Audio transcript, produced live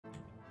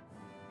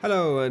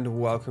Hello and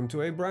welcome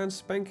to a brand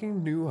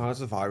spanking new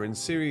Hearts of Iron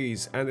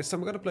series, and this time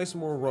we're gonna play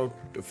some more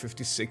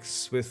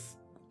r'56 with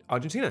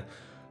Argentina.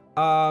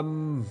 I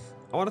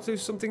want to do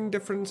something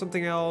different,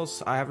 something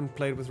else. I haven't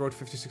played with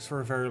r'56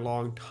 for a very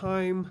long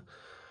time,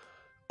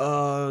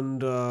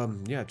 and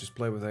yeah, just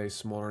play with a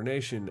smaller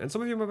nation. And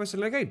some of you might be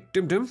saying like, hey,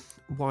 Dim,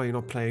 why are you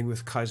not playing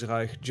with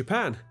Kaiserreich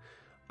Japan?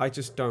 I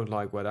just don't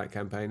like where that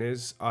campaign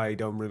is. I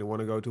don't really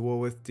want to go to war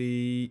with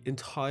the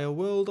entire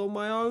world on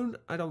my own.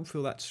 I don't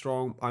feel that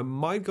strong. I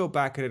might go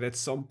back at it at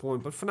some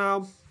point, but for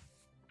now,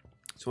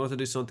 just wanted to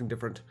do something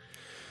different.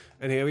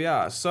 And here we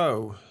are.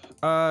 So,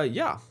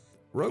 yeah,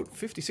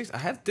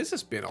 r'56. This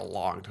has been a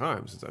long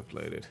time since I've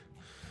played it.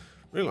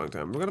 Really long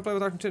time. We're gonna play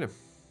with Argentina.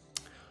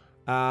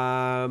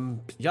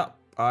 Yeah,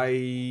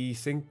 I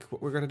think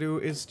what we're gonna do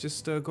is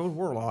just go to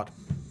war a lot.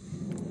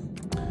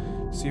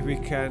 See if we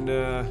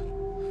can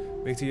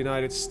make the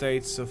United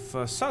States of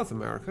South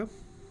America.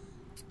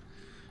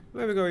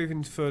 Maybe go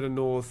even further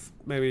north.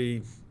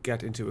 Maybe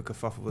get into a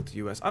kerfuffle with the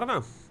US. I don't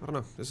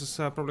know. This is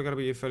probably going to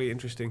be a fairly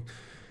interesting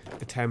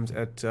attempt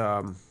at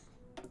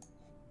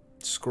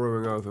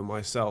screwing over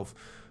myself.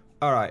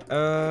 Alright,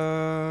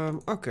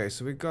 okay,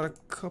 so we got a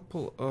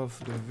couple of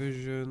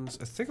divisions.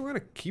 I think I'm going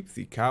to keep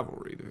the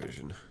cavalry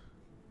division.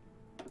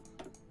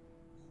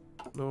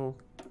 No,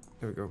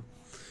 there we go.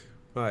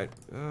 Right,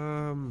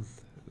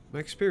 my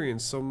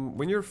experience,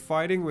 when you're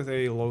fighting with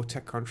a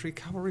low-tech country,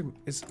 cavalry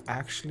is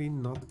actually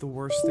not the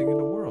worst thing in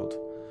the world.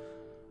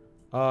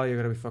 Oh, you're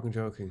gonna be fucking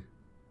joking.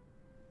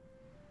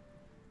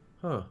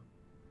 Huh.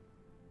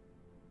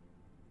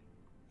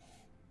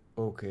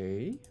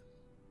 Okay.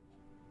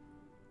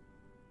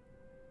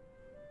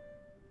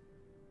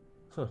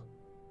 Huh.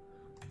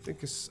 I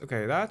think it's...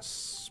 Okay,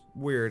 that's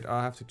weird.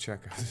 I'll have to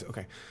check.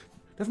 Okay.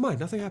 Never mind,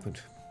 nothing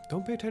happened.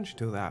 Don't pay attention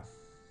to that.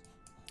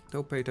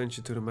 Don't pay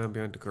attention to the man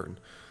behind the curtain.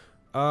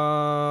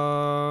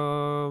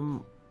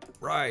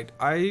 Right.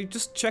 I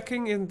just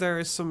checking in there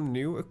is some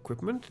new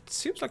equipment. It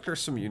seems like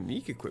there's some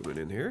unique equipment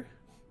in here.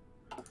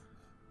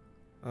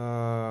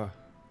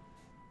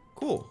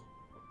 Cool.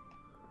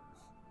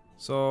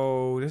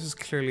 So this is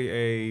clearly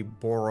a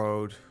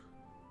borrowed.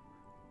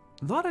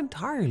 Not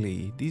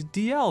entirely. These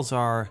DLs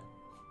are.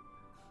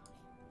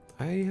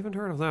 I haven't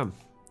heard of them.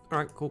 All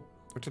right, cool.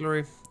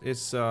 Artillery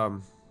is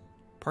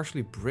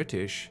partially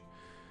British.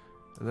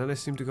 And then they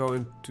seem to go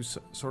into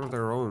sort of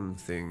their own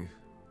thing.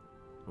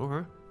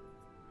 Okay.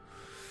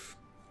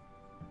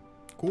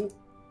 Cool.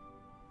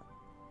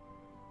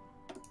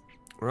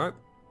 Alright.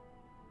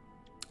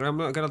 I'm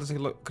not gonna take a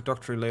look at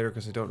doctrine later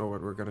because I don't know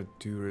what we're gonna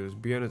do.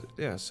 Be honest.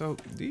 Yeah, so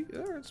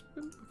there's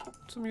been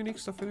some unique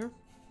stuff in here.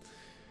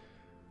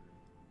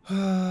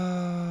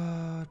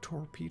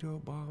 Torpedo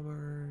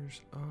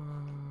bombers.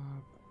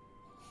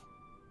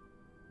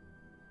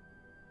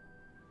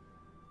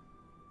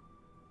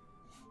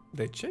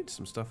 They changed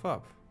some stuff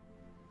up.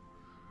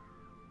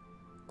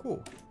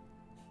 Cool.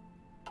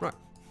 Right.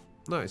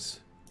 Nice.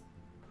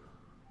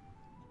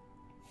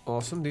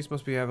 Awesome. These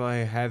must have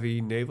a heavy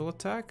naval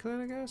attack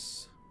then, I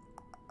guess.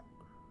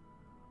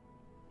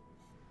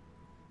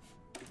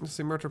 Let's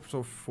see, Martyr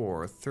Patrol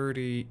 4,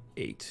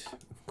 38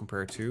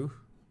 compared to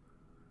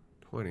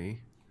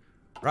 20.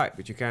 Right,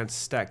 but you can't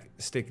stick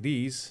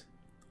these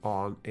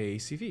on a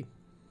CV.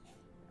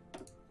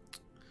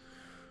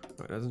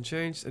 Right, doesn't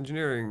change.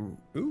 Engineering.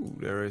 Ooh,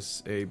 there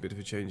is a bit of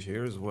a change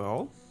here as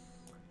well.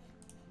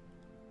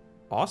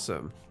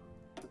 Awesome.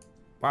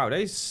 Wow,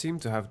 they seem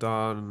to have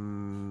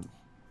done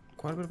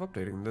quite a bit of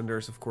updating. Then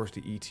there's, of course,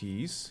 the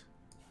ETs.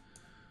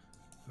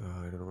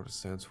 I don't know what it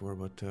stands for,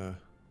 but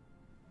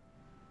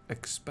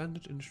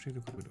Expanded Industry and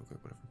Equipment. Okay,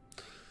 whatever.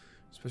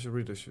 Special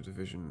Leadership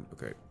Division.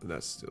 Okay,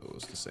 that still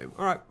is the same.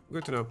 Alright,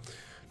 good to know.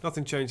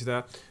 Nothing changed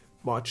there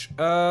much.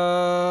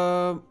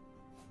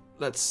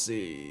 Let's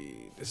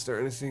see. Is there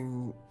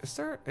anything? Is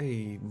there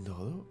a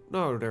no?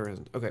 No, there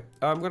isn't. Okay,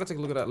 I'm gonna take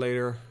a look at that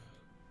later.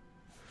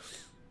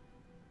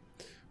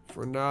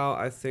 For now,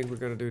 I think we're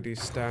gonna do the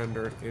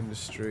standard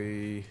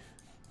industry,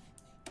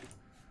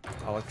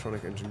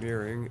 electronic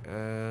engineering,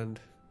 and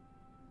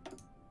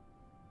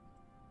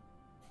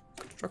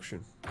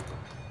construction.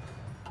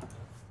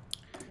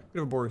 Bit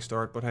of a boring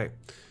start, but hey.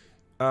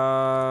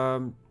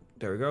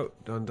 There we go.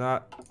 Done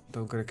that.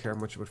 Don't gonna care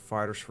much about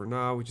fighters for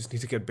now. We just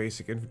need to get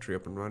basic infantry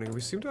up and running. We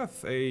seem to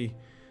have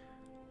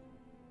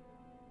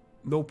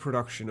no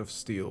production of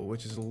steel,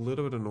 which is a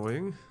little bit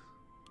annoying.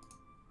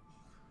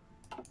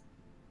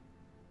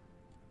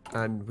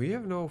 And we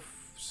have no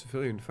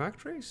civilian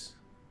factories?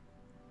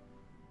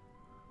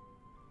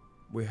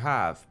 We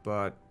have,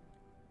 but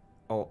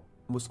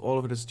almost all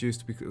of it is due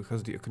to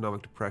because of the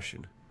economic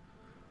depression.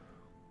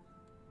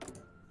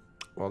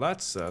 Well,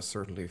 that's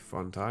certainly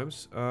fun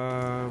times.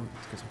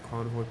 Let's get some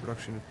convoy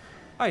production.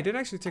 I did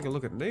actually take a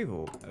look at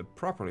naval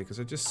properly, because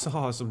I just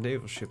saw some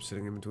naval ships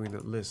sitting in between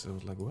that list, and I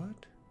was like,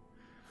 what?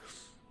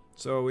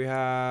 So we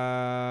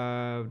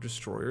have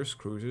destroyers,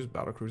 cruisers,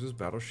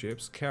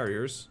 battleships,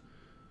 carriers,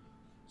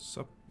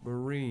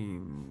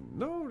 submarine.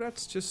 No,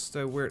 that's just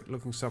a weird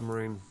looking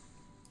submarine.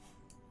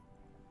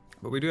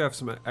 But we do have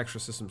some extra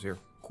systems here.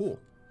 Cool.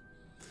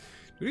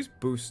 Do these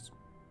boost?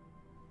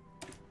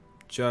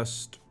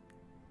 Just...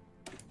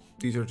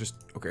 These are just...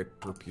 Okay,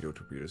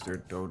 torpedoes. They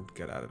don't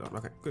get added on.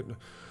 Okay, good.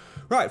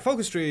 Right,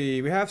 focus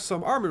tree. We have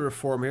some army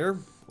reform here.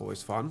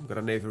 Always fun. Got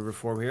a navy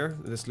reform here.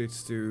 This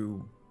leads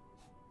to...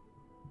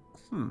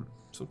 some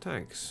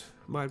tanks.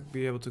 Might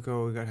be able to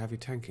go... We got heavy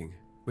tanking.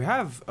 We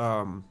have...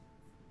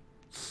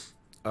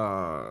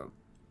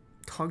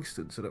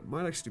 tungsten, so that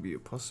might actually be a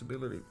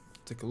possibility.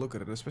 Take a look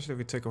at it, especially if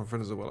we take over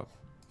Venezuela.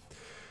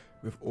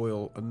 We have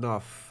oil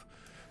enough.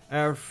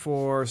 Air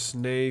Force,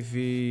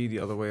 Navy, the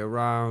other way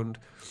around.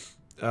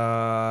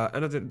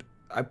 And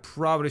I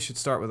probably should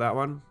start with that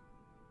one.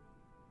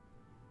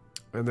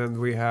 And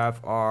then we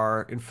have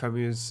our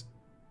infamous.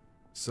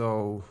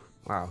 So,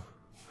 wow.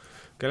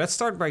 Okay, let's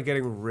start by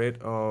getting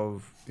rid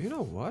of. You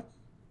know what?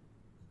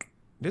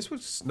 This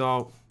was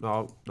no.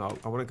 I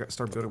want to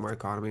start building my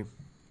economy.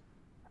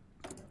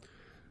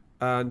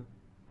 And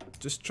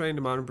just train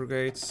the mountain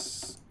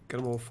brigades, get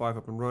them all 5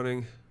 up and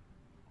running,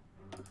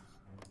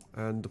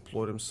 and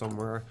deploy them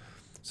somewhere.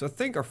 So I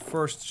think our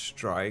first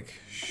strike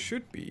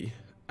should be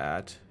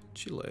at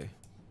Chile.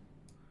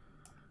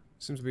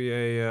 Seems to be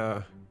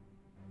a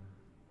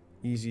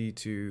easy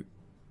to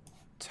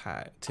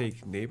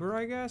take neighbor,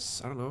 I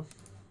guess. I don't know.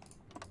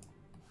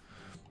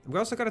 We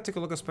also gotta take a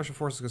look at special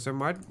forces because I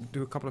might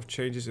do a couple of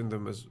changes in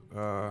them as.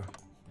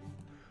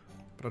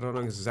 But I don't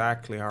know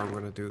exactly how I'm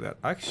going to do that.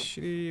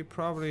 Actually,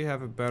 probably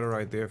have a better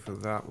idea for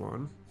that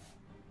one.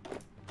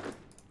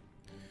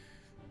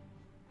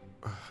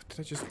 Did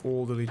I just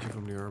all delete you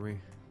from the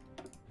army?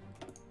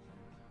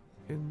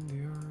 In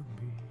the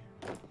army.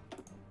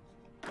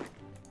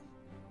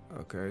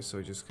 Okay,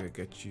 so just gonna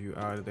get you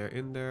out of there,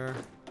 in there.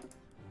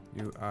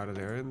 You out of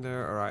there, in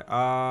there. Alright,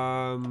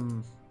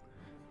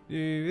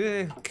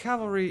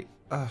 cavalry.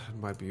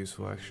 Might be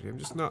useful actually. I'm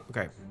just not.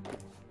 Okay.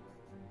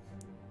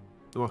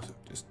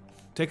 Just.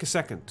 Take a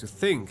second to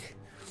think.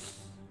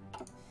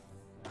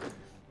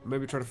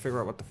 Maybe try to figure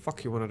out what the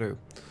fuck you want to do.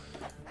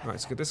 Alright,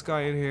 let's get this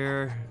guy in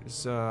here.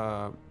 It's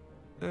not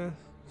the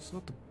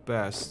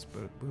best,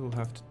 but we'll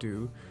have to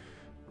do.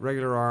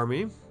 Regular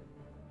army.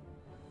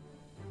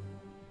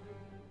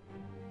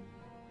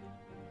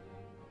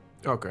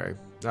 Okay,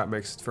 that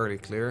makes it fairly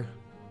clear.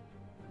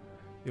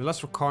 You have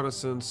less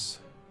reconnaissance.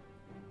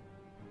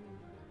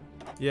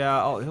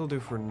 Yeah, he'll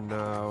do for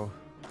now.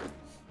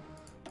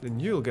 Then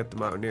you'll get the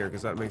Mountaineer,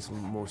 because that makes the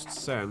most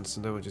sense,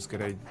 and then we'll just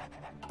get a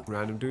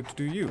random dude to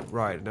do you.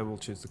 Right, and then we'll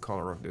change the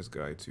color of this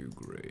guy to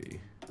grey.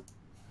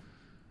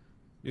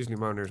 Usually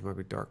Mountaineers might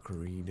be dark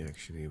green,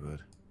 actually,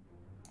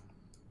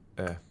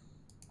 but...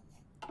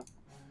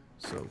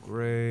 So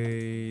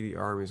grey, the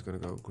army is gonna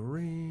go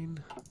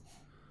green,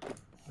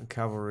 and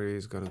cavalry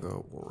is gonna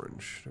go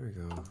orange. There we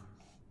go.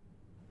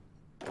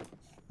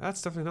 That's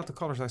definitely not the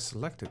colors I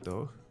selected,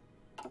 though.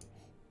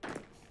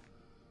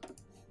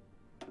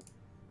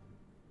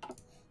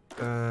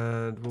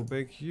 And we'll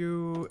make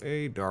you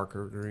a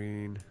darker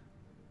green.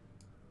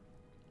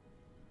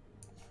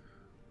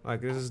 Like,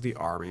 this is the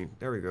army.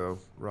 There we go.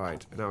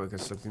 Right. And now we can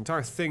select the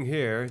entire thing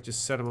here.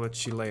 Just set them on a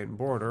Chilean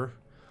border.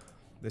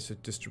 They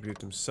should distribute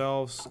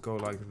themselves. Go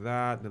like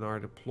that. Then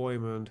our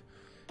deployment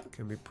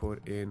can be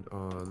put in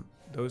on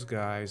those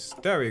guys.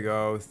 There we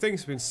go. Things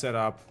have been set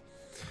up.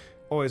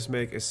 Always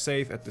make a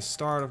save at the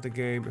start of the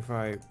game. If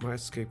my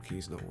escape key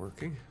is not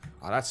working.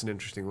 Oh, that's an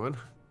interesting one.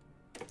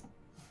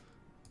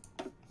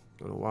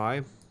 Don't know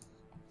why.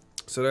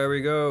 So there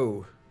we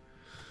go.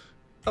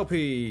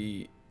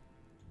 LP.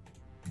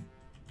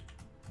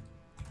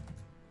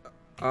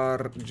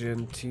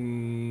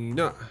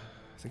 Argentina.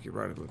 I think you're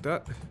right about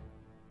that.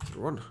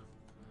 One.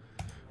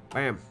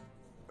 Bam.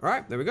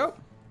 Alright, there we go.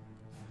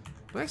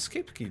 My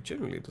escape key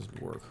generally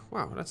doesn't work.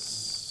 Wow,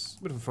 that's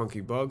a bit of a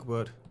funky bug,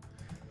 but...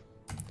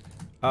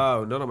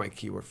 Oh, none of my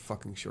keyword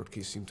fucking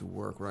shortkeys seem to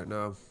work right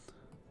now.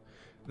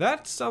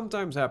 That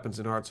sometimes happens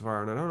in Hearts of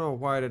Iron. I don't know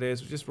why that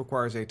is. It just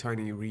requires a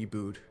tiny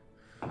reboot.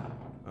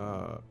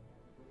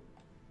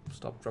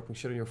 Stop dropping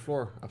shit on your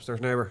floor,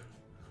 upstairs neighbor.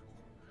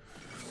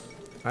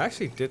 I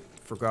actually did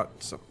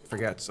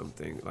forget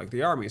something. Like,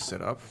 the army is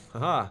set up.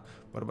 Haha.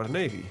 What about the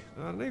navy?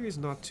 The navy is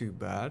not too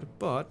bad,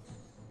 but...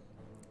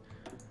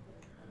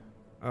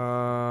 no,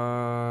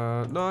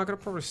 I'm gonna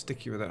probably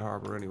stick you with that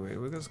harbor anyway.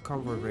 We're gonna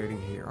convoy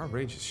raiding here. Our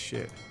range is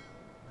shit.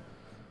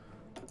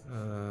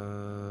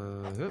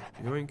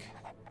 Yoink.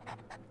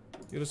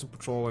 You do some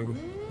patrolling.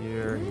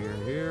 Here.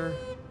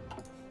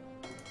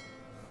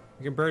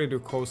 You can barely do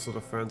coastal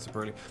defense,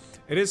 apparently.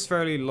 It is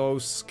fairly low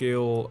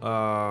skill,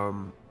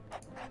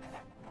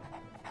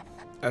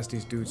 as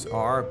these dudes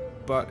are,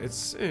 but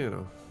it's, you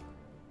know.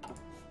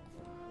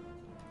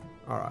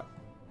 Alright.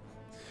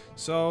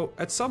 So,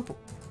 at some point...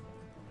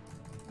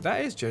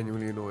 That is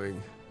genuinely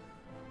annoying.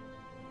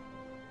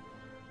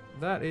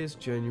 That is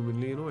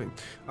genuinely annoying.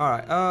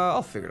 Alright,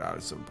 I'll figure it out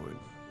at some point.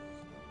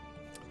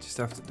 Just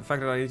have to, the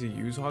fact that I need to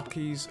use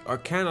hotkeys, or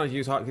cannot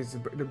use hotkeys,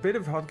 the bit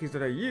of hotkeys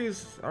that I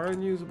use are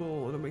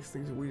unusable, and it makes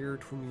things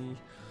weird for me.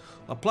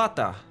 La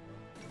Plata.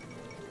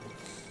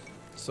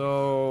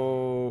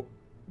 So,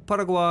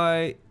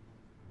 Paraguay,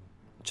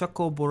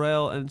 Chaco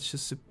Borel and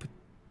just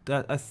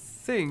that I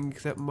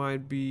think that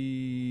might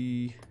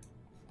be.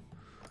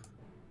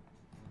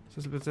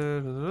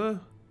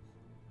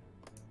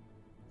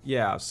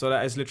 Yeah, so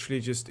that is literally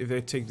just if they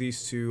take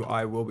these two,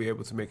 I will be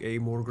able to make a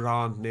more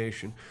grand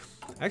nation.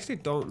 I actually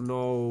don't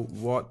know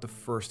what the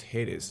first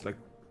hit is. Like,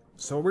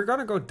 so we're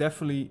gonna go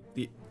definitely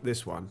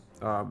this one.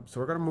 So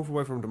we're gonna move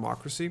away from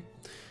democracy.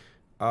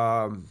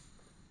 Might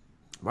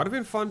have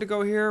been fun to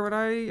go here, but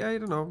I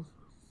don't know.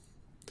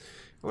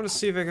 I want to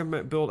see if I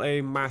can build a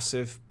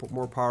massive,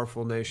 more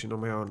powerful nation on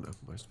my own.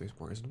 My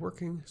spacebar isn't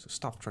working, so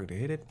stop trying to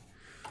hit it.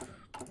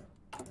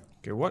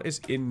 Okay, what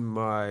is in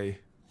my...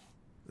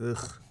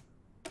 Ugh.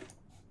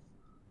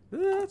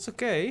 That's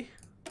okay.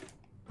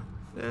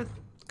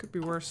 Could be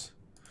worse.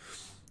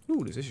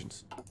 Ooh,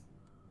 decisions.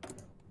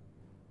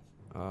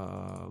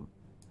 Now,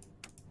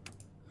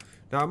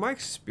 in my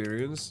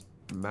experience,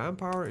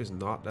 manpower is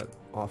not that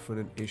often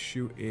an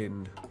issue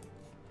in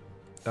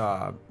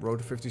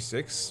Road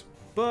 56,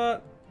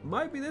 but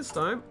might be this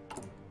time,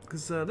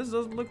 because this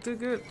doesn't look too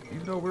good,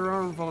 even though we're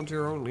on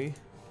volunteer only.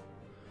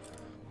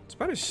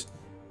 Spanish,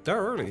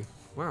 they're early.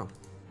 Wow.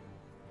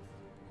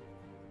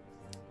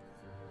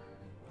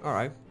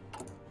 Alright.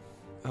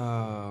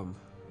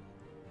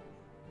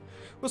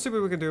 We'll see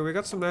what we can do. We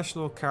got some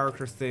national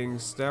character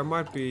things. There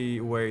might be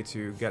a way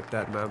to get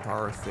that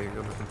manpower thing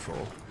under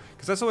control.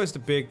 Because that's always the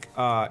big,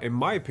 in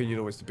my opinion,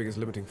 always the biggest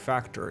limiting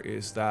factor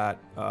is that,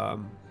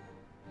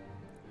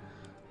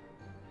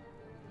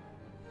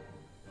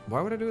 why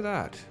would I do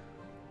that?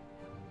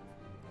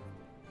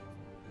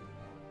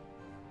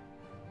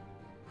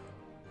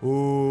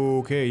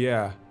 Okay,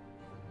 yeah.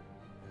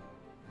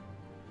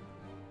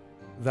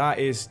 That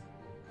is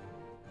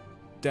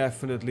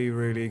definitely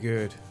really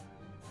good.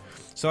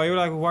 So you're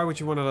like, why would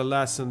you want to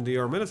lessen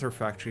your military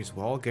factories?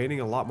 Well, gaining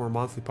a lot more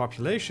monthly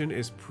population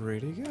is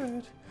pretty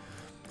good.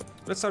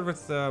 Let's start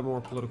with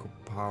more political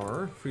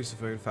power. Free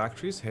civilian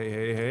factories.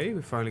 Hey,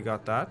 we finally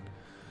got that.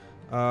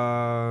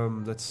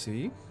 Let's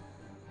see.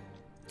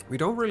 We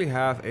don't really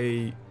have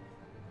a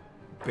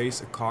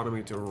base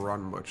economy to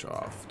run much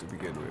off to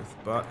begin with,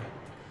 but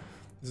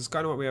this is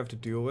kind of what we have to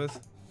deal with.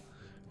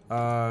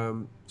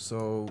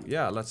 So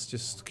yeah, let's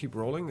just keep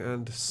rolling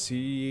and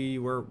see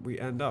where we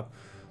end up.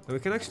 Now we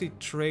can actually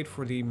trade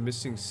for the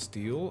missing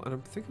steel, and I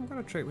think I'm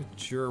gonna trade with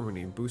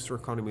Germany and boost our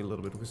economy a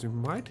little bit, because we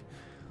might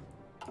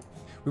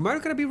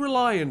gonna be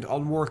reliant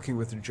on working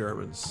with the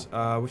Germans,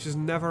 which is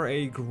never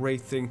a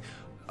great thing.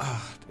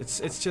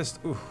 It's just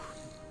ooh.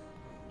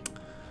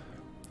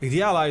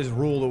 The Allies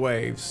rule the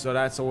waves, so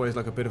that's always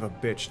like a bit of a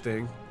bitch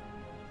thing.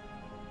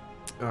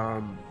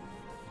 I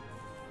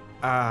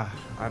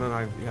don't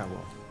know. Yeah,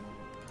 well.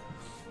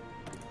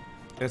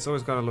 It's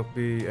always gonna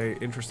be an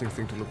interesting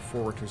thing to look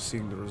forward to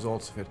seeing the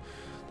results of it.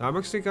 Now I'm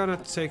actually gonna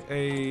take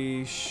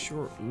a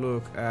short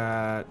look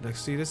at. Like,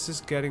 see, this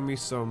is getting me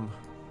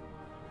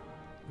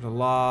a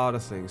lot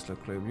of things.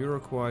 Like claim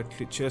Uruguay,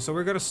 so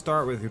we're gonna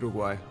start with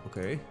Uruguay,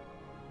 okay?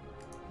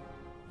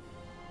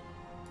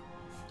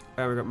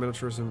 And we got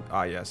militarism.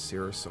 Ah, yes,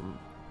 here are some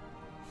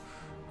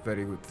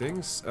very good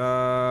things.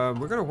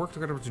 We're gonna work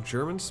together with the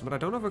Germans, but I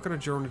don't know if we're gonna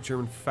join the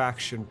German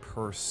faction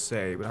per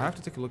se. But I have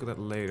to take a look at that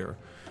later.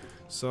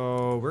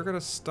 So we're gonna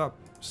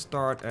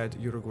start at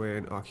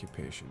Uruguayan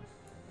occupation,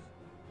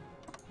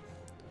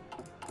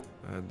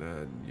 and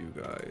then you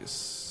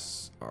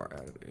guys are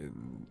added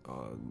in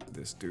on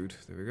this dude.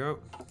 There we go.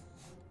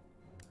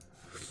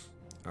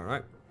 All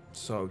right.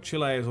 So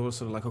Chile is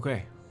also like,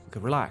 okay, we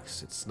can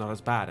relax. It's not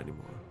as bad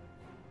anymore.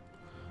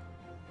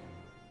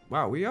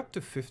 Wow, we up to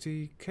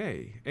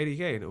 50k,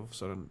 80k, and all of a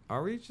sudden,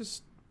 are we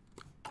just...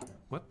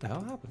 What the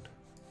hell happened?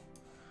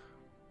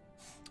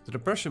 The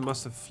Depression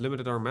must have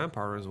limited our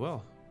manpower as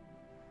well.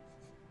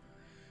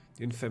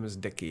 The infamous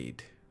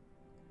decade.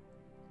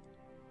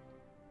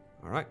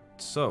 Alright,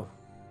 so.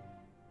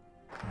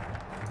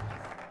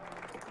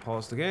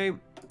 Pause the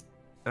game.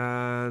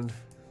 And...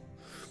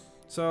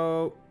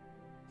 So...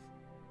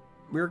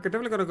 We're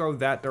definitely going to go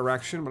that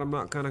direction, but I'm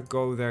not going to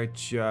go there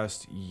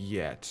just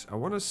yet. I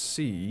want to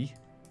see...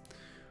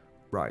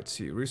 Right,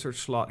 see, research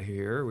slot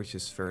here, which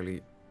is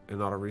fairly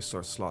another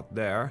resource slot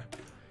there.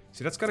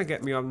 See, that's gonna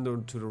get me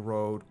onto the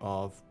road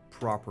of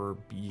proper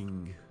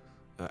being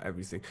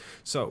everything.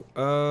 So,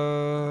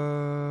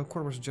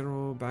 quartermaster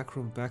general,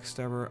 backroom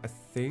backstabber, I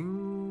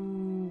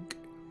think.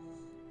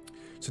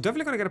 So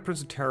definitely gonna get a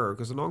Prince of Terror,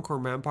 because the non-core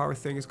manpower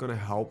thing is gonna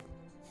help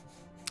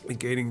in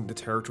gaining the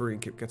territory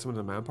and get some of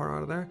the manpower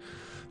out of there.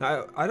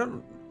 Now, I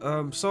don't.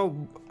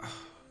 So.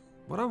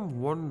 What I'm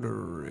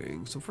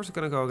wondering, so first I'm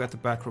gonna go get the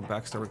backroom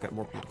backstabber and get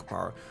more political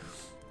power.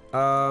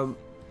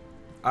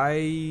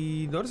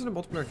 I noticed in the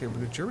multiplayer game,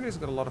 but Germany has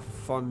got a lot of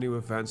fun new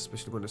events,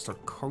 especially when they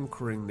start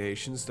conquering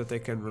nations, that they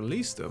can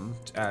release them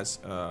as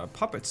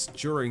puppets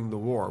during the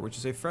war, which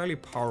is a fairly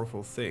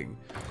powerful thing.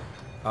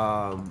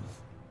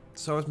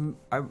 So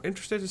I'm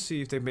interested to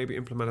see if they maybe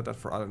implemented that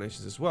for other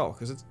nations as well,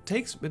 because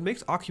it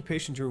makes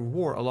occupation during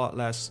war a lot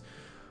less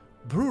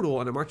brutal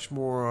and a much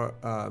more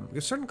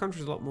because certain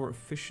countries a lot more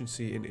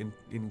efficiency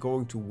in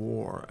going to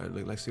war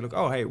and like see, look,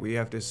 oh hey, we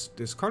have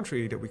this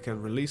country that we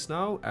can release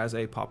now as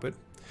a puppet.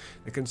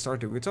 It can start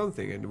doing its own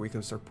thing and we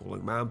can start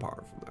pulling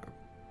manpower from there.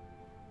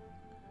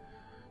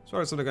 So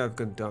it's something I've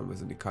gone done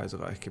within the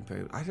Kaiserreich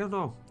campaign. I don't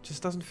know,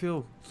 just doesn't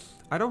feel,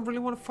 I don't really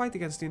want to fight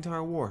against the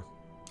entire war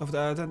of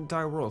the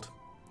entire world.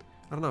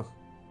 I don't know.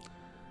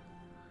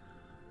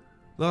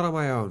 Not on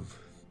my own.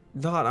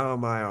 Not on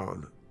my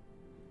own.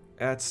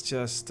 That's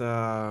just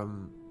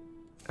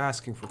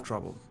asking for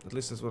trouble. At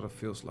least that's what it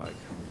feels like.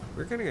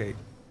 We're getting a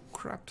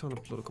crap ton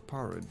of political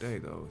power a day,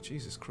 though.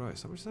 Jesus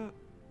Christ, how much is that?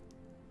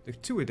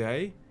 Like 2 a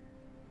day?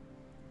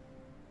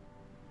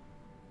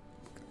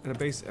 And a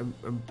base...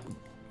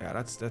 yeah,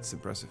 that's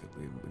impressive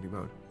in the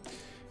amount.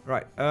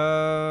 Right,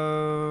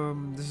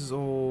 this is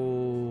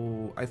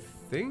all... I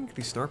think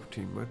the sniper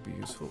team might be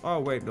useful. Oh,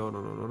 wait, no.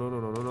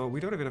 We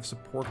don't even have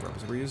support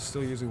weapons. We're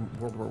still using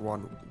World War I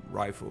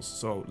rifles.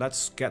 So,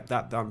 let's get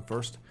that done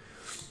first.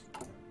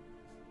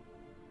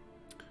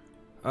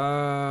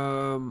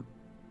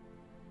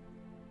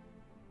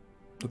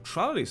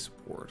 Neutrality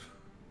support.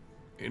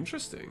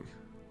 Interesting.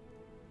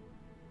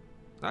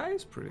 That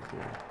is pretty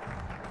cool.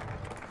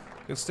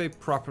 Can stay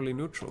properly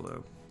neutral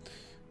now.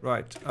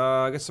 Right,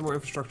 get some more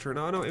infrastructure.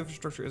 Now I know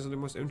infrastructure isn't the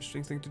most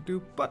interesting thing to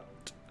do,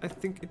 but I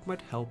think it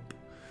might help.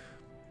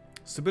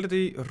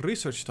 Stability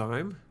research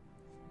time.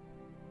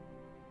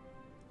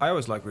 I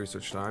always like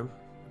research time.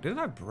 Didn't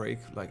I break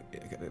like?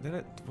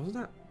 Wasn't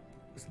that?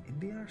 Was it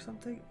India or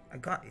something? I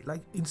got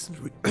like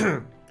instant.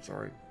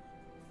 Sorry,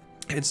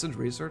 instant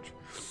research.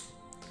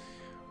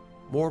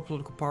 More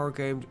political power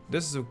gained.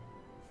 This is a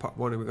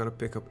one that we're gonna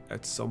pick up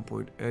at some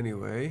point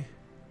anyway.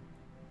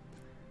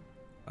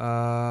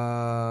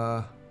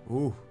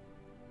 Ooh.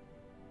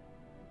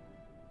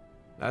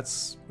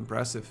 That's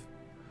impressive.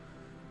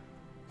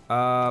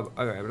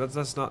 Okay, but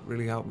that's not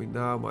really help me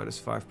now. Minus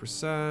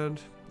 5%.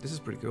 This is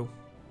pretty cool.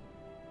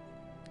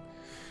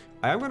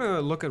 I am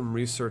gonna look at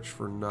research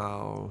for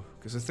now,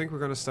 because I think we're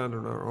gonna stand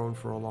on our own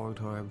for a long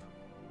time.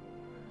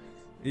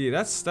 Yeah,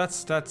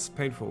 that's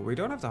painful. We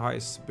don't have the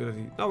highest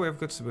stability. No, we have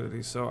good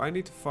stability, so I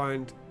need to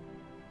find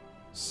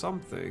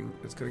something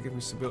that's gonna give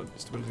me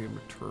stability in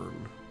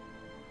return.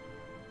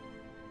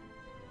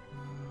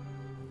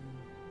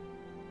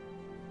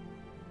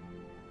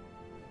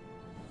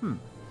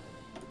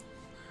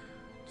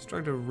 Just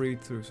trying to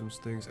read through some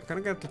things. I kind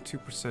of got the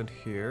 2%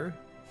 here.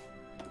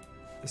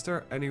 Is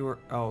there anywhere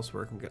else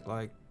where I can get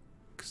like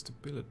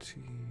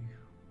stability?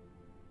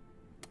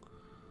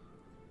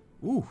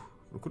 Ooh,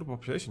 recruit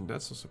population.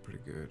 That's also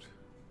pretty good.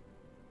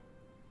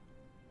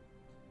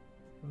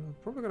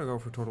 Probably gonna go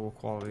for total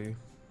equality.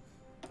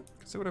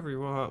 Say whatever you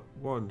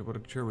want about the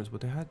Germans,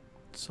 but they had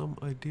some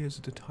ideas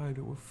at the time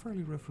that were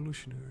fairly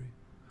revolutionary.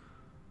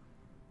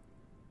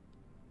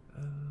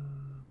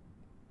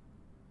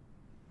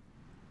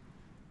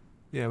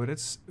 Yeah, but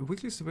it's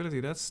weekly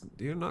stability. That's,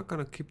 you're not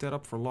gonna keep that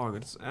up for long.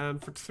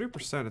 And for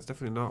 3%, it's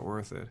definitely not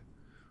worth it.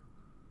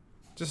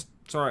 Just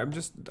sorry,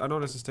 I know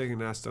this is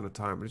taking an ass ton of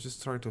time, but it's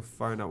just trying to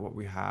find out what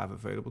we have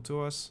available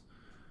to us.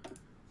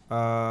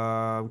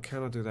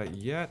 Cannot do that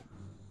yet.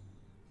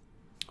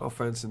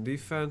 Offense and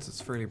defense,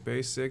 it's fairly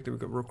basic. Then we've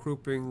got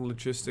recruiting,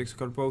 logistics. We've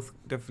got both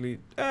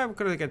definitely. We're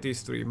gonna get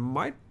these three.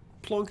 Might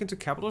plunk into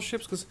capital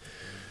ships because.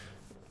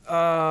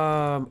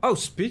 Oh,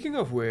 speaking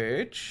of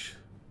which.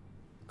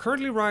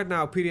 Currently, right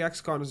now,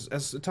 PDXCon is,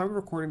 as the time of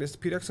recording this,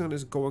 PDXCon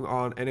is going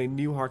on, and a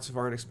new Hearts of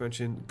Iron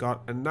expansion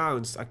got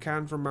announced. I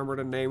can't remember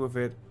the name of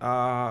it.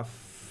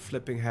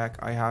 Flipping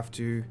heck, I have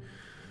to.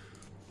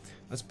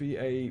 Let's be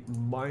a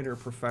minor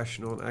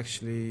professional and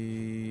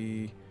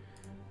actually.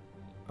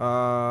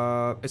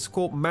 It's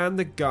called Man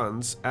the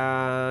Guns,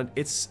 and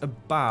it's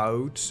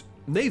about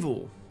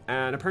naval.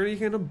 And apparently,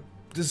 you can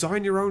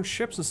design your own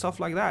ships and stuff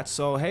like that.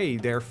 So hey,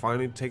 they're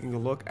finally taking a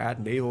look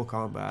at naval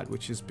combat,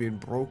 which has been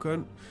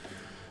broken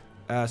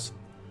as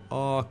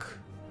fuck.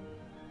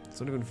 It's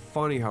not even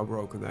funny how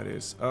broken that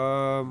is.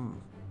 Not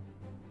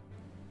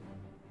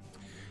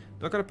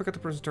gonna pick up the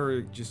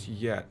presentary just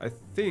yet. I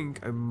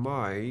think I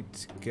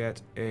might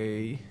get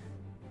a.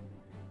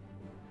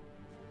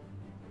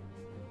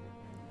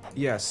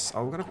 Yes,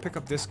 I'm gonna pick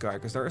up this guy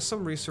because there is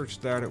some research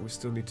there that we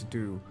still need to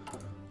do.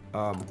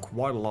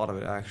 Quite a lot of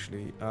it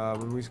actually.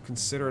 When we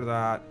consider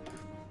that,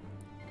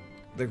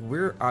 like,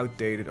 we're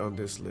outdated on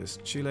this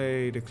list.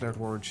 Chile declared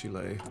war on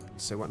Chile.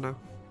 Say what now?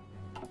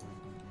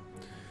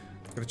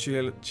 Got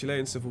a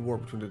Chilean civil war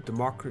between the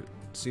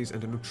democracies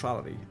and the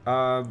neutrality.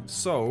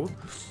 So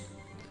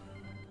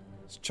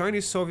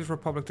Chinese Soviet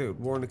Republic, they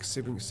war in the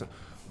Caribbean.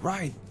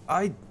 Right,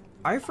 I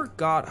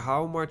forgot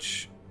how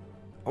much,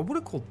 I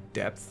wouldn't call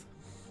depth,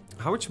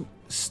 how much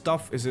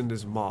stuff is in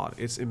this mod.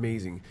 It's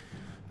amazing.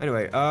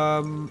 Anyway,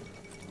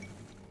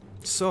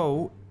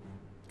 so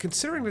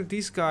considering that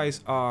these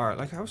guys are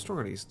like, how strong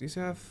are these? These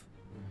have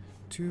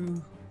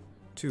two.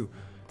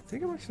 I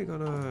think I'm actually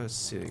gonna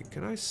see.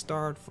 Can I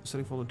start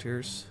sending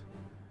volunteers?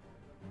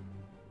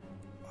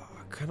 Oh,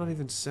 I cannot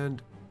even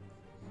send.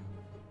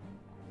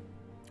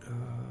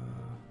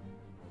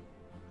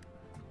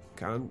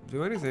 can't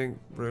do anything,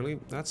 really.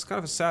 That's kind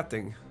of a sad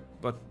thing.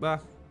 But,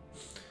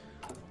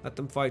 let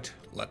them fight.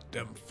 Let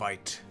them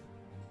fight.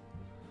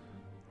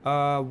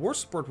 War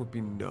support would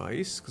be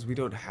nice, because we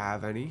don't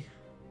have any.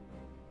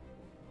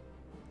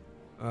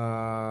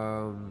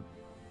 But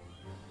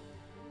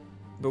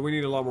we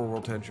need a lot more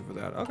world tension for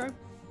that. Okay.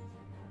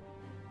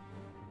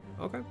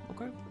 Okay.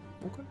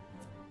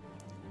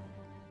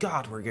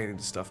 God, we're getting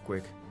this stuff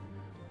quick.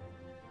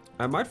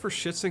 I might, for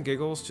shits and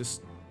giggles,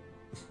 just...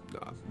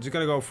 Nah, I'm just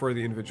gonna go for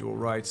the individual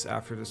rights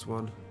after this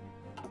one.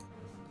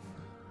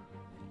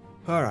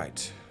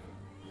 Alright.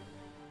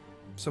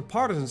 So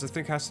partisans, I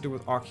think, has to do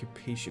with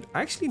occupation.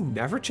 I actually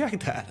never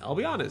checked that, I'll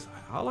be honest.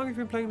 How long have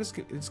you been playing this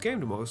game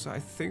the most? I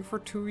think for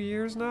 2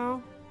 years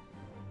now?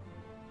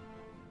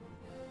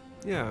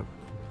 Yeah.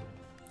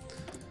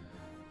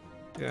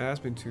 Yeah, it has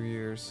been 2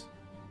 years.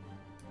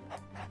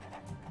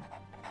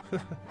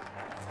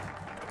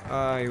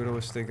 I would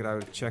always think that I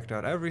would have checked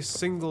out every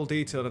single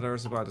detail that there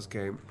is about this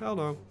game. Hell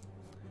no.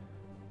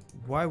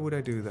 Why would I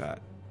do that?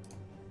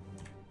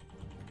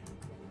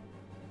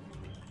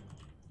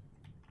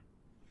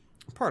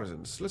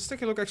 Partisans. Let's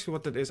take a look actually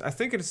what that is. I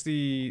think it's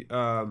the,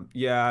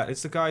 yeah,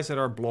 it's the guys that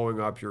are blowing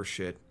up your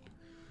shit.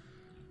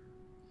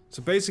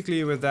 So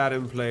basically with that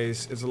in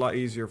place, it's a lot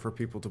easier for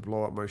people to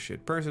blow up my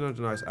shit. Person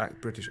denies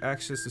British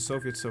access. The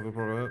Soviets have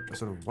a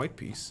sort of white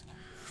piece.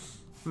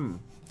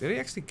 Did he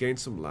actually gain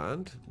some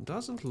land?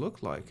 Doesn't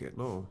look like it,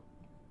 no.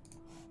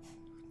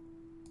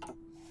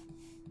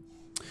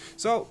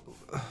 So,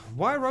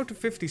 why road to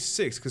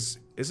 56? Because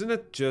isn't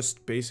it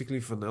just basically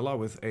vanilla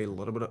with a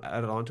little bit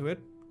added onto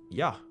it?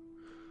 Yeah.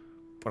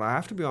 But I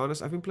have to be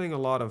honest, I've been playing a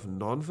lot of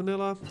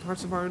non-vanilla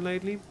Hearts of Iron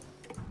lately.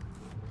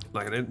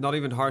 Like, not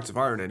even Hearts of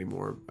Iron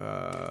anymore.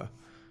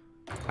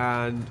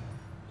 And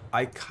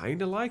I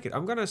kind of like it.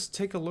 I'm gonna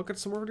take a look at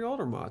some of the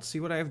older mods,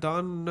 see what I have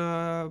done,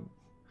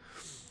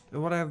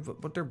 and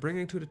what they're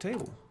bringing to the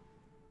table.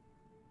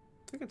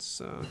 I think it's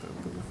gonna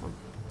be fun.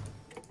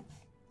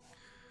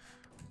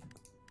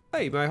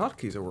 Hey, my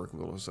hotkeys are working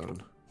all of a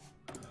sudden.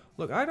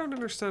 Look, I don't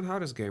understand how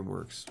this game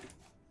works,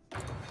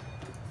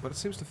 but it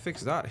seems to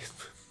fix that.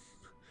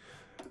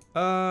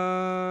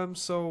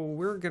 So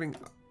we're getting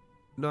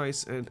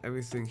nice and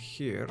everything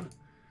here.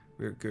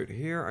 We're good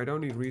here. I don't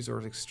need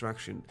resource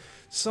extraction.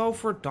 So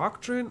for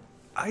Doctrine,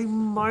 I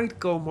might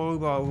go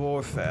mobile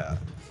warfare.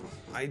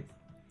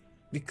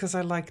 Because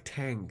I like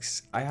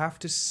tanks. I have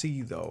to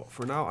see though.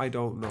 For now, I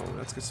don't know.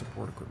 Let's get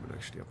support equipment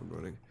actually up and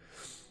running.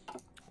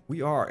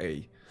 We are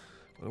I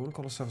don't want to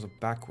call ourselves a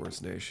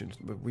backwards nation,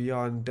 but we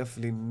are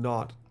definitely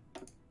not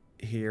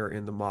here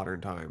in the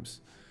modern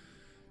times.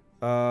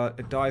 A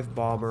dive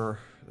bomber.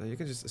 You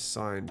can just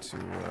assign to,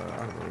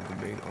 I don't know, the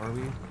main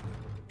army.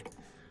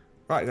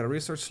 Right, got a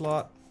research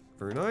slot.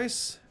 Very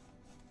nice.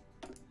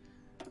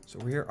 So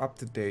we're up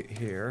to date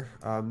here.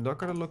 I'm not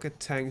going to look at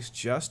tanks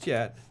just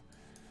yet.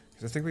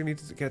 I think we need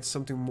to get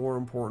something more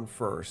important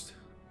first.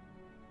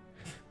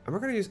 I'm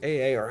not going to use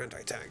AA or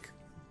anti-tank.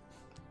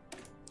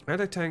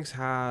 Anti-tanks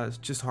has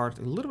just a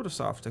little bit of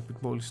soft attack,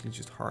 but mostly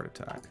just hard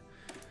attack.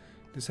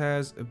 This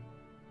has a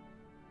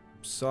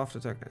soft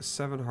attack,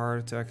 7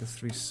 hard attack, and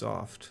 3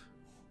 soft.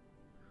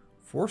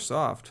 4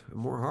 soft and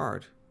more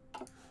hard.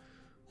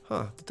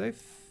 Huh, did they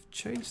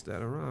change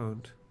that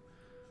around?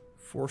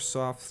 4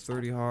 soft,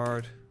 30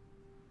 hard.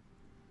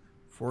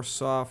 4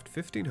 soft,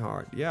 15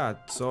 hard. Yeah,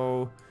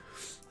 so...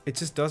 it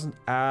just doesn't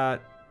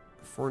add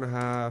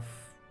 4.5,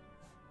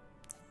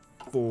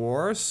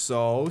 4.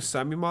 So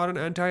semi-modern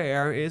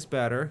anti-air is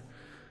better,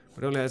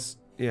 but only has,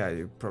 yeah,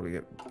 you probably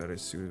get better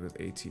suited with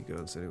AT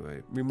guns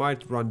anyway. We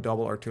might run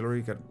double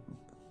artillery,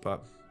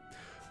 but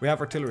we have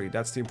artillery.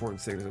 That's the important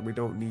thing. Is that we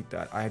don't need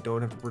that. I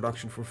don't have the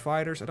production for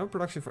fighters. I don't have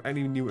production for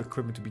any new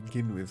equipment to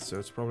begin with, so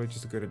it's probably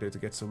just a good idea to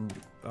get some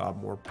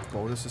more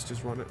bonuses.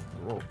 Just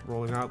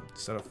rolling out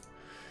instead of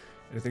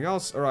anything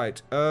else.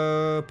 Alright,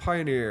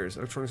 pioneers,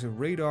 electronics and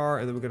radar,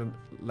 and then we get a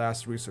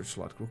last research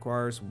slot.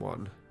 Requires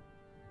 1.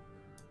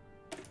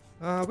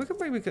 We can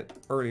maybe get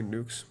early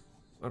nukes.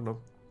 I don't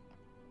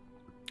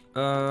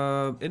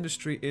know.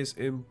 Industry is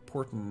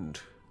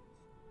important.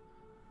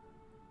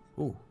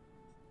 Ooh.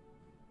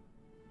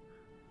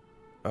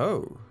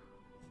 Oh.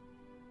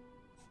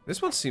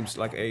 This one seems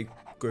like a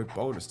good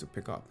bonus to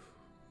pick up.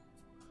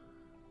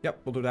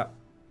 Yep, we'll do that.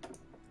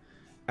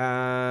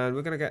 And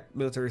we're gonna get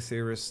military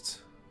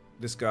theorists.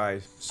 This guy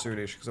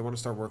soonish, because I want to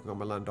start working on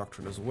my land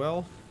doctrine as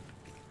well.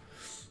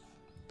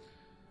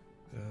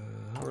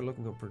 How we're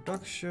looking at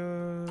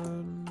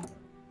production.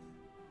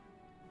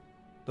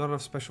 Not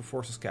enough special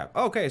forces cap.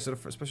 Oh, okay, so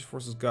the special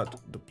forces got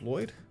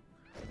deployed.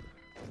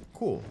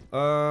 Cool.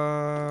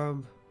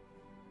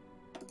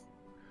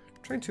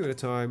 Train 2 at a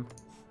time.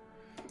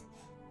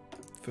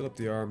 Fill up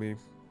the army.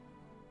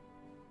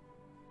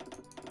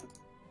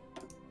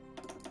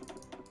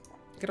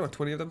 Get about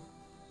 20 of them.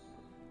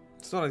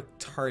 It's not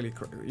entirely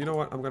correct. You know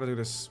what? I'm gonna do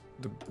this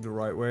the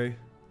right way.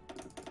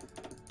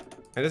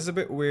 And it's a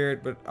bit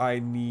weird, but I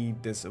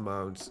need this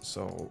amount,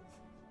 so...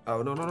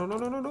 Oh, no, no, no, no,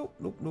 no, no, no,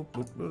 nope, nope,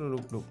 nope, no, no,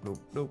 nope, nope, nope,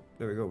 nope.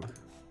 There we go.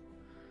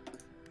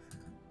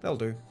 That'll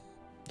do.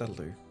 That'll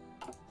do.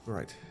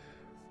 Right.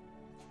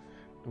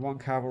 The 1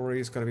 cavalry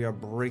is going to be our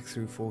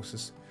breakthrough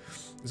forces.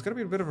 It's going to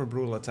be a bit of a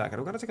brutal attack. And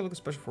I'm going to take a look at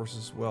special forces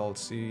as well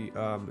to see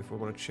if we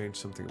want to change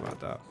something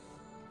about that.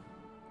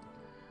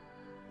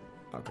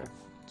 Okay.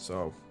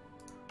 So,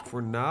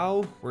 for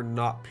now, we're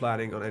not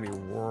planning on any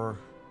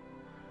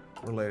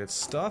war-related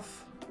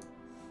stuff.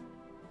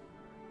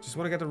 Just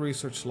want to get the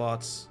research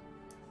slots.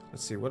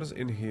 Let's see, what is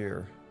in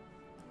here?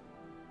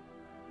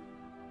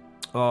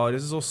 Oh,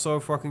 this is all so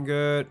fucking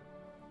good.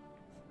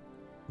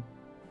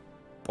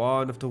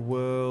 Bond of the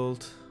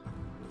world.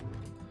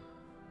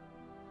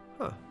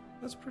 Huh,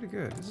 that's pretty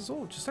good. This is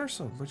all just, there's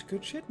so much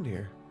good shit in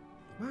here.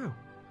 Wow.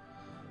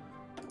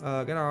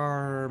 Get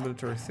our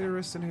military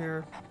theorist in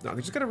here. No, I'm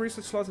just gonna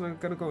research slots and I'm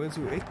gonna go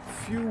into a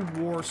few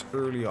wars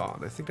early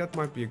on. I think that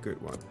might be a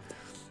good one.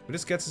 But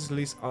this gets us at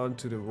least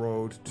onto the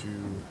road to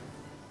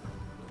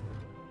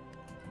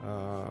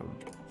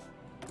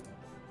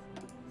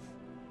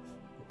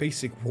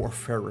basic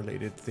warfare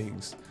related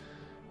things.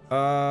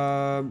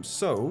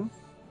 So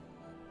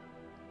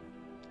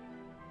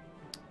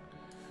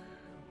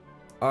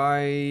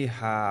I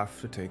have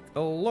to take a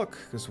look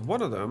because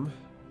one of them,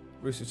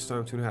 research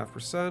time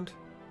 2.5%.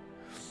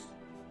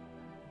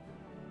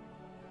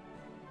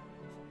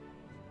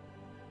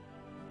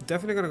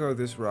 Definitely gonna go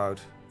this route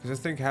because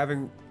I think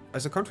having,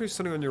 as a country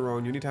standing on your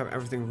own, you need to have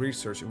everything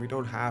researched, and we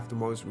don't have the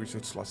most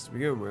research slots to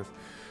begin with.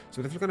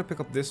 So definitely gonna pick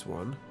up this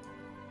one,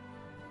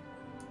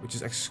 which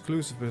is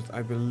exclusive, but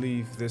I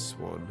believe this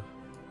one,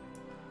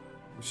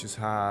 which just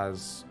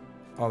has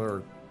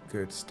other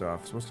good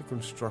stuff. It's mostly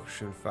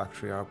construction,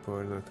 factory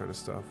output, and that kind of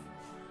stuff.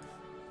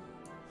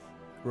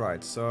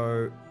 Right,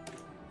 so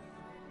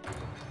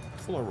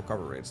full on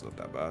recovery rate's not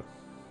that bad.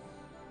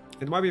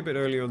 It might be a bit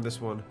early on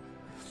this one,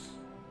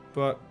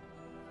 but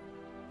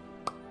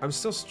I'm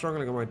still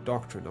struggling on my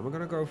doctrine. I'm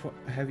gonna go for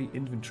heavy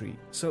infantry.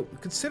 So,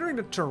 considering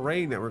the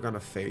terrain that we're gonna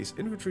face,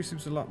 infantry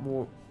seems a lot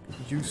more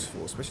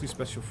useful, especially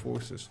special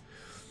forces.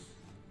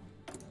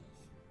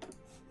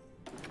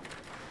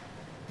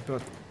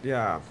 But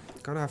yeah,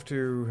 gonna have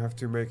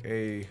to make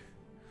a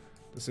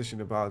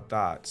decision about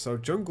that. So,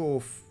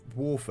 jungle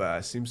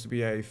warfare seems to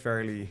be a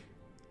fairly,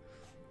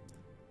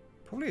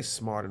 probably a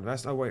smart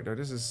invest. Oh wait, no,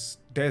 this is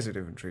desert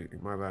infantry.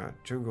 My bad.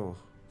 Jungle.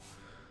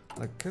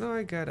 Like, can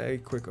I get a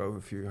quick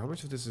overview? How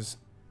much of this is...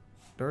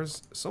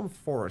 There's some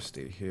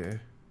foresty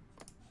here.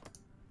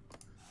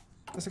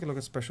 Let's take a look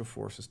at special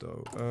forces,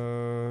 though.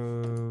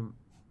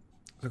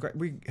 Okay,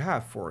 we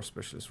have forest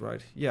specialists,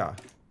 right? Yeah.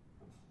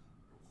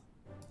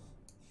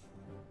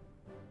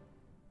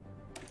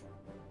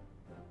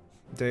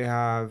 They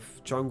have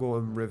jungle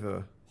and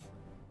river.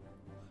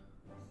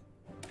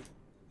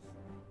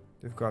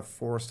 They've got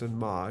forest and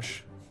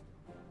marsh.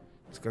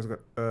 This guy's got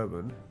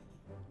urban.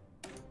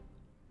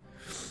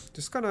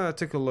 Just gonna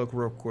take a look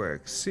real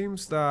quick.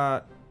 Seems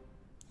that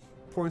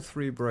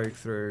 0.3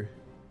 breakthrough.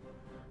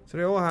 So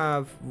they all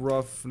have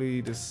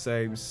roughly the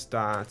same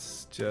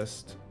stats,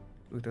 just...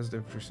 Look, that's the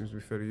infantry seems to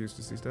be fairly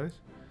useless these days.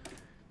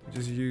 They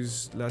just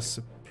use less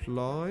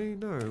supply?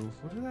 No.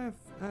 What do they have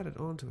added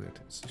onto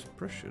it?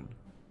 Suppression.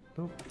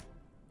 Nope.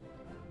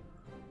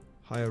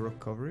 Higher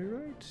recovery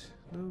rate?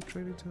 No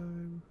training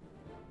time.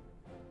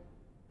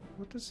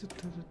 What does it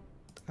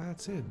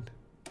adds in?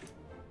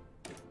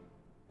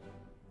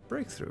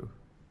 Breakthrough.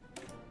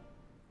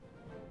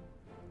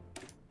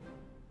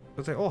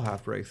 But they all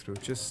have breakthrough,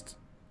 just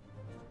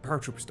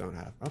paratroopers don't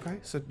have. Okay,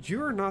 so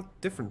you're not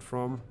different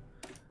from...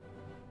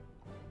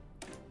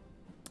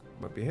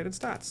 Might be hidden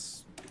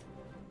stats.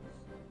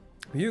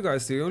 You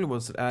guys are the only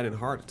ones that add in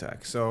heart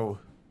attack, so...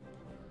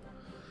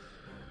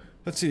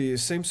 Let's see,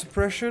 same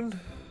suppression.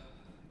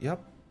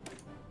 Yep.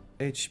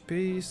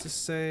 HP is the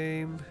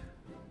same.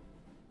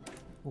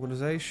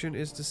 Organization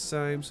is the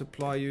same.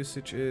 Supply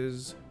usage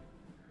is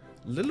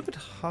a little bit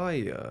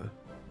higher.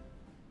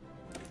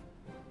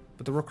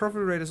 But the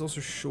recovery rate is also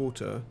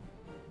shorter.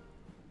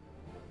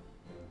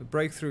 The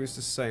breakthrough is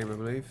the same, I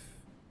believe.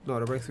 No,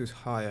 the breakthrough is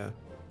higher.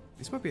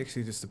 This might be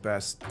actually just the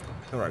best.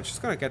 Alright,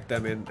 just gonna get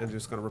them in and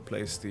just gonna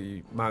replace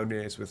the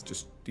mountaineers with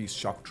just these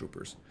shock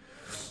troopers.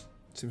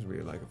 Seems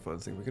really like a fun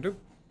thing we can do.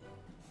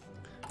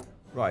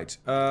 Right,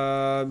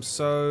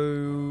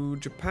 so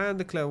Japan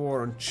declare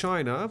war on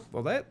China.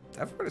 Well,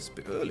 everybody's a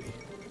bit early.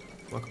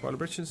 Marco Polo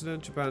Bridge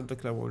incident, Japan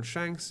declare war on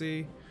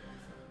Shaanxi.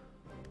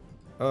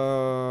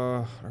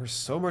 There's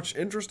so much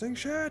interesting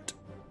shit.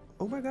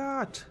 Oh my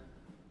god.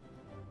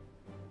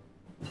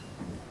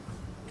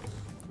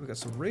 We got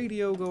some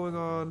radio going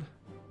on.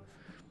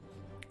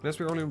 Unless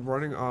we're only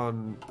running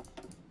on...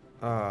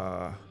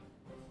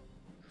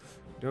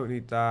 Don't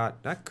need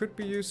that. That could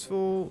be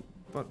useful,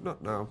 but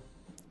not now.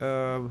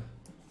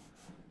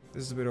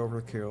 This is a bit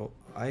overkill.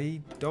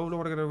 I don't know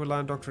what I'm gonna do with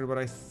land doctrine, but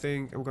I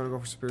think I'm gonna go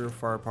for superior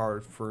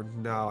firepower for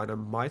now, and I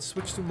might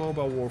switch to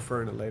mobile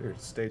warfare in a later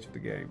stage of the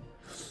game.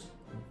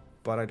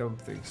 But I don't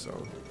think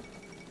so.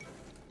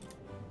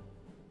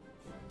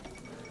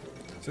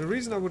 So the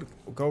reason I would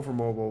go for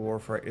mobile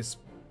warfare is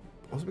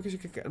also because you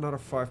could get another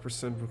 5%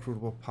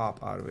 recruitable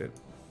pop out of it.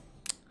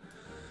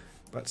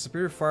 But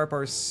superior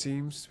firepower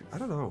seems to be, I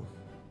don't know.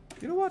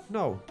 You know what?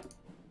 No.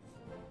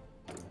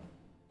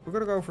 We're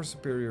gonna go for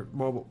superior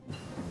mobile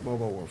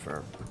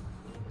warfare.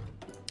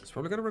 It's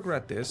probably gonna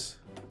regret this.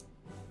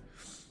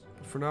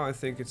 But for now I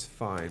think it's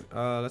fine.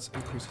 Let's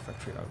increase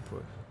factory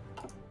output.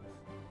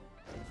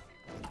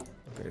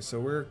 Okay, so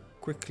we're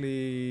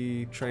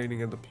quickly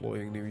training and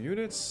deploying new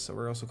units. So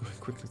we're also going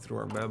quickly through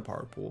our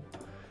manpower pool.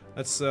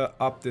 Let's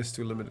up this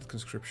to limited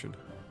conscription.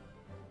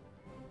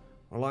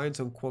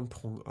 Reliance on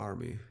Kwanpong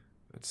Army.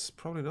 It's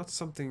probably not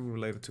something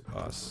related to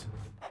us.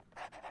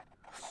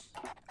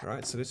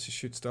 Alright, so this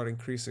should start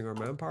increasing our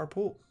manpower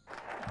pool.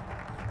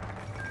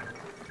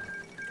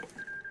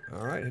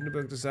 Alright,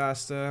 Hindenburg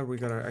disaster. We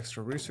got our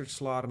extra research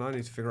slot, and I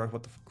need to figure out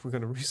what the fuck we're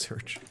gonna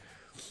research.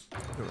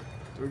 Right,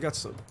 we got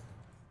some.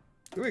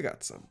 We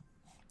got some.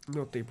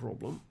 Not a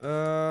problem.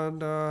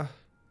 And yeah,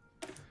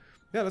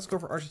 let's go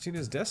for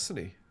Argentina's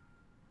destiny.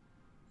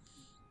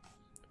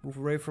 Move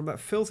away from that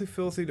filthy,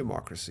 filthy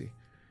democracy.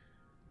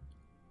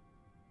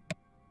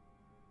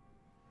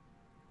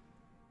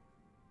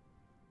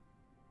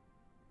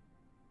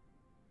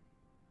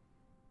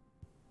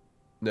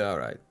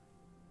 Alright.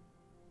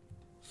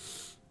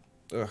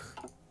 Ugh.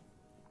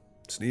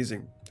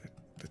 Sneezing.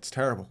 It's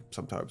terrible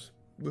sometimes.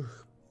 Wouldn't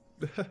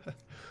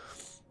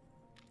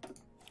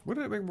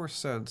it make more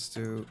sense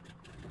to...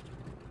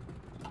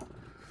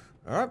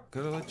 Alright,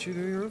 gonna let you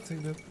do your own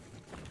thing then.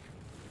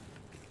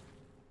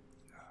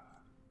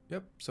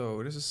 Yep,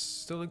 so this is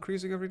still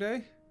increasing every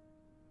day?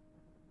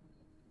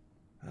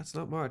 That's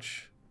not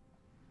much.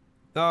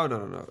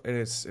 No. It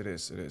is.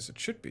 It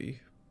should be.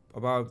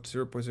 About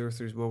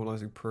 0.03 is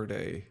mobilizing per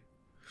day.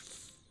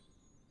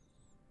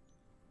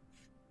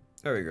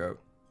 There we go.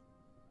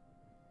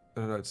 I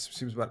don't know, it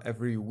seems about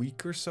every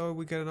week or so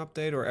we get an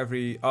update, or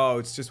every... Oh,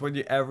 it's just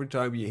when every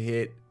time you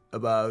hit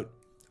about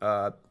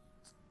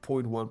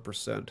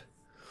 0.1%.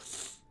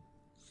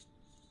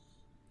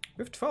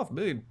 We have 12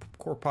 million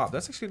core pop.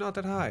 That's actually not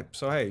that high.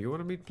 So hey, you want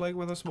to be playing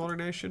with a smaller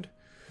nation?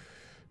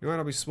 You might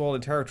not be small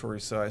in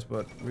territory size,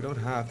 but we don't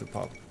have the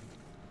pop.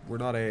 We're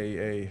not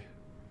a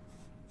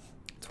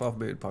 12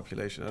 million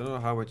population. I don't know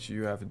how much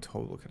you have in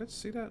total. Can I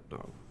see that?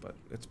 No, but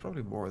it's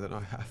probably more than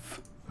I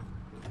have.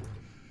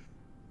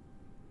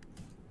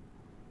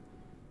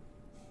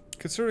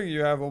 Considering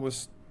you have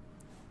almost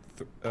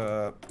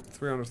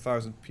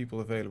 300,000 people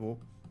available,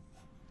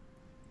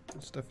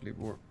 it's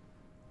definitely more.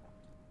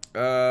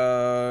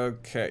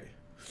 Okay.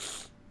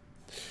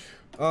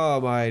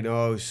 Oh my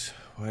nose.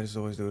 Why does it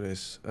always do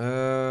this?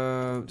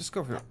 Just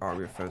go for your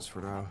army offense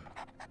for now.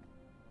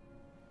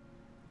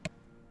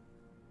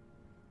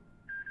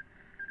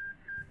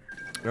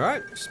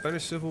 Alright,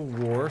 Spanish Civil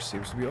War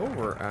seems to be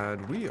over,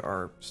 and we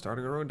are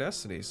starting our own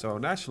destiny. So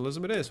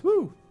nationalism it is.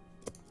 Woo!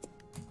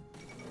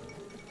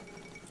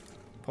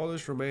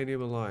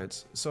 Polish-Romanian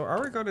alliance. So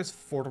Aragon is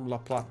form La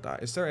Plata.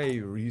 Is there a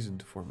reason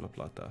to form La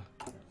Plata?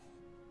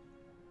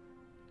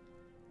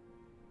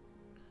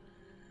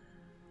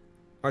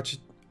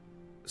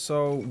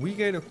 So we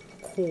gain a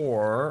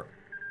core,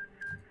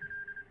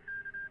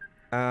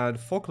 and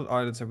Falkland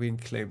Islands are being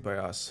claimed by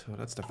us. Oh,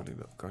 that's definitely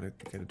not gonna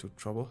get into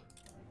trouble.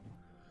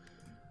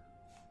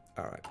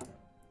 Alright.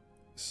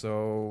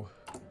 So,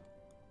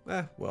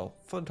 well,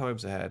 fun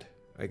times ahead,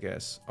 I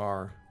guess,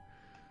 are...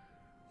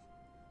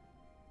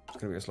 It's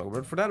gonna be a slow one.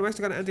 But for that, I'm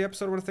actually gonna end the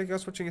episode. I want to thank you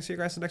guys for watching and see you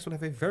guys in the next one.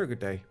 Have a very good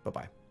day.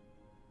 Bye-bye.